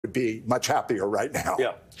would be much happier right now.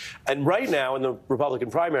 Yeah. And right now in the Republican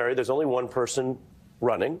primary, there's only one person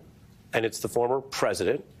running, and it's the former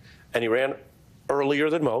president. And he ran earlier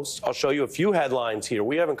than most. I'll show you a few headlines here.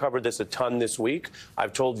 We haven't covered this a ton this week.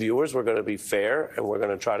 I've told viewers we're going to be fair and we're going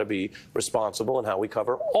to try to be responsible in how we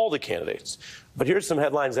cover all the candidates. But here's some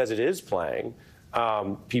headlines as it is playing.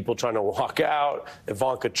 People trying to walk out,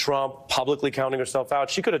 Ivanka Trump publicly counting herself out.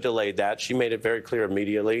 She could have delayed that. She made it very clear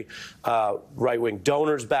immediately. Right-wing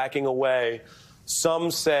donors backing away.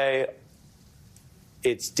 Some say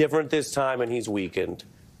it's different this time and he's weakened.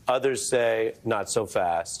 Others say not so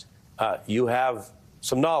fast. You have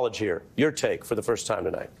some knowledge here. Your take for the first time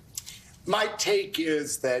tonight. My take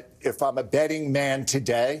is that if I'm a betting man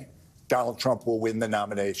today, Donald Trump will win the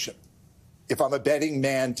nomination. If I'm a betting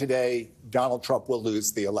man today, Donald Trump will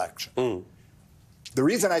lose the election. The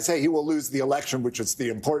reason I say he will lose the election, which is the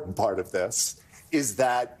important part of this, is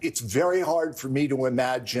that it's very hard for me to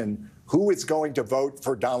imagine who is going to vote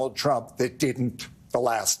for Donald Trump that didn't the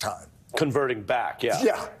last time. Converting back, yeah.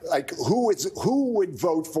 Yeah, like who would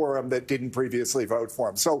vote for him that didn't previously vote for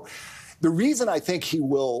him? So the reason I think he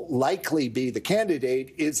will likely be the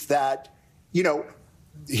candidate is that, you know,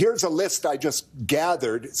 here's a list I just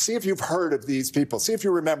gathered. See if you've heard of these people. See if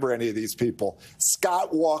you remember any of these people.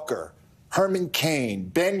 Scott Walker, Herman Cain,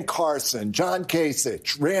 Ben Carson, John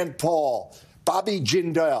Kasich, Rand Paul, Bobby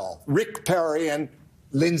Jindal, Rick Perry, and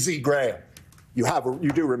Lindsey Graham. You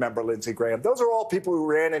do remember Lindsey Graham. Those are all people who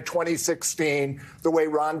ran in 2016 the way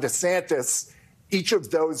Ron DeSantis. Each of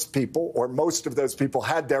those people, or most of those people,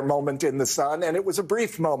 had their moment in the sun, and it was a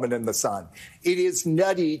brief moment in the sun. It is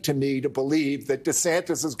nutty to me to believe that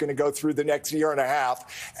DeSantis is going to go through the next year and a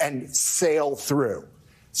half and sail through.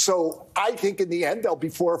 So I think in the end, there'll be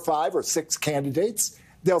 4 or 5 or 6 candidates.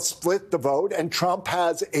 They'll split the vote, and Trump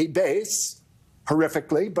has a base,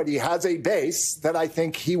 horrifically, but he has a base that I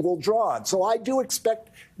think he will draw on. So I do expect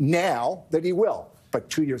now that he will, but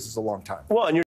 2 years is a long time. Well, and you're